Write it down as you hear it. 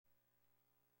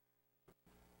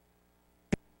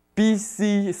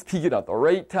BC is peaking at the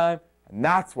right time, and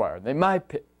that's why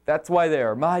they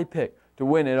are my pick to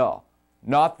win it all.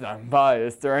 Not that I'm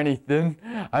biased or anything.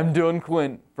 I'm Dylan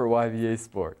Quinn for YBA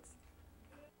Sports.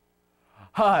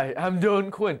 Hi, I'm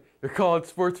Dylan Quinn, your college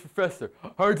sports professor.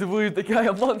 Hard to believe the guy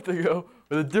a month ago,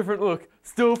 with a different look,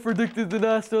 still predicted the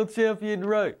national champion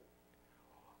right.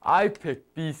 I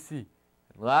picked BC, and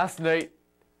last night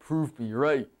proved me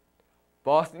right.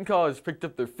 Boston College picked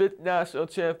up their 5th national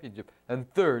championship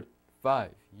and 3rd in 5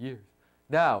 years.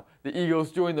 Now, the Eagles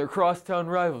join their crosstown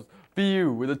rivals,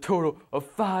 BU, with a total of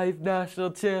 5 national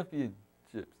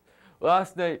championships.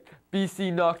 Last night,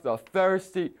 BC knocked off Ferris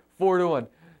State 4-1.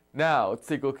 Now, let's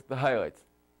take a look at the highlights.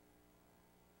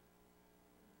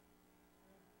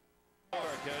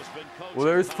 Well,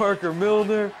 there's Parker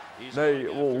Milner,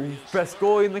 best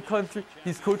goalie in the country.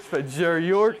 He's coached by Jerry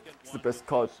York. He's the best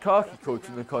college hockey coach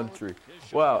in the country.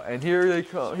 Wow, and here they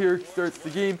come. Here starts the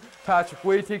game. Patrick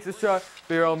Wade takes a shot.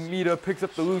 Bear Almeida picks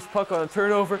up the loose puck on a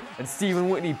turnover, and Stephen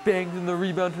Whitney bangs in the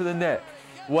rebound to the net.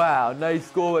 Wow, nice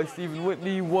goal by Stephen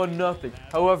Whitney, 1-0.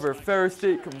 However, Ferris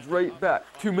State comes right back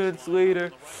 2 minutes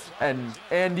later, and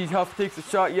Andy Huff takes a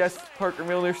shot. Yes, Parker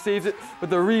Milner saves it, but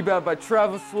the rebound by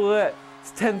Travis Willett.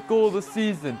 His 10th goal of the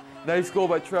season. Nice goal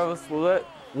by Travis Willett.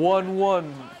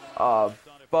 1-1,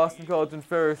 Boston College and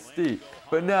Ferris State.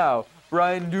 But now,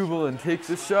 Brian Dumoulin takes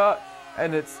a shot,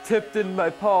 and it's tipped in by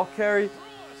Paul Carey.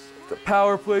 It's a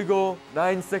power play goal.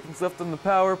 9 seconds left on the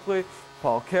power play.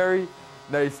 Paul Carey.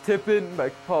 Nice tip in by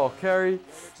Paul Carey.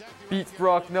 Beats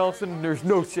Brock Nelson. There's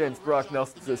no chance Brock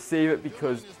Nelson to save it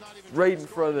because it's right in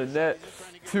front of the net.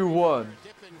 2-1.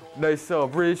 Nice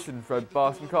celebration for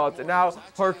Boston College. And now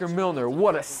Parker Milner.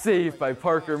 What a save by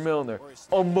Parker Milner.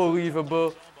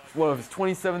 Unbelievable. One of his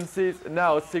 27 saves. And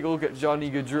now let's take a look at Johnny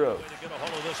Gaudreau. To get a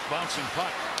hold of this bouncing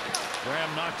puck.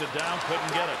 Graham knocked it down,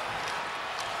 couldn't get it.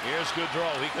 Here's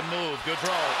Gaudreau. He can move.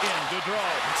 Gaudreau in.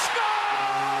 Gaudreau. Scores!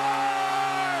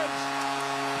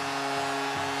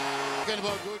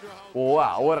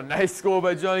 Wow, what a nice goal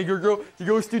by Johnny Gaudreau. He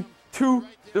goes to 2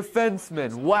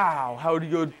 defensemen. Wow, how would he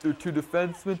go through 2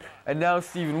 defensemen? And now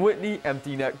Stephen Whitney,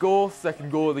 empty net goal.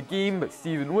 2nd goal of the game, but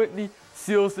Stephen Whitney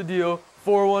seals the deal.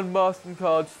 4-1 Boston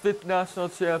College, 5th national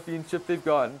championship they've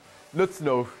gotten. Let's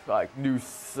know, new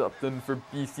something for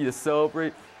BC to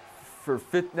celebrate. For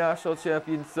 5th national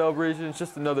champion celebration, it's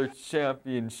just another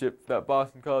championship that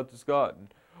Boston College has gotten.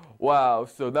 Wow,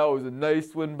 so that was a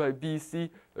nice win by BC.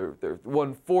 They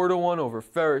won 4-1 over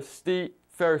Ferris State.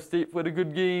 Ferris State played a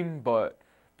good game, but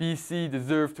BC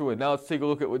deserved to win. Now let's take a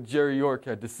look at what Jerry York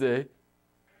had to say.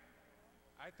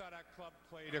 I thought our club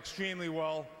played extremely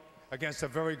well against a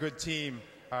very good team.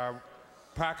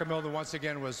 Parker Milner once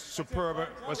again was superb in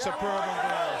goal.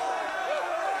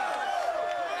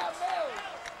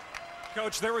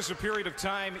 Coach, there was a period of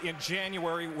time in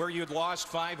January where you had lost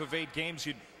 5 of 8 games.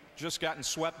 You'd just gotten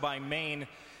swept by Maine,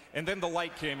 and then the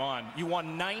light came on. You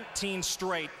won 19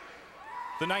 straight,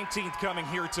 the 19th coming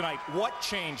here tonight. What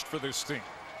changed for this team?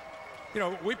 You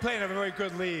know, we play in a very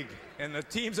good league, and the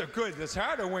teams are good. It's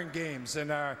hard to win games,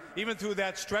 and even through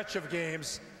that stretch of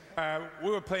games, we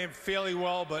were playing fairly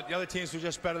well, but the other teams were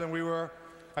just better than we were.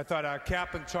 I thought our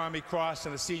captain, Tommy Cross,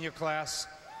 and the senior class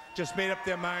just made up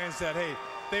their minds that, hey,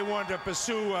 they wanted to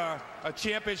pursue a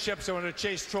championship, they wanted to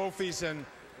chase trophies, and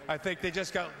I think they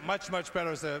just got much, much better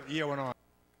as the year went on.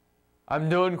 I'm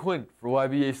Dylan Quinn for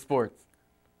YBA Sports.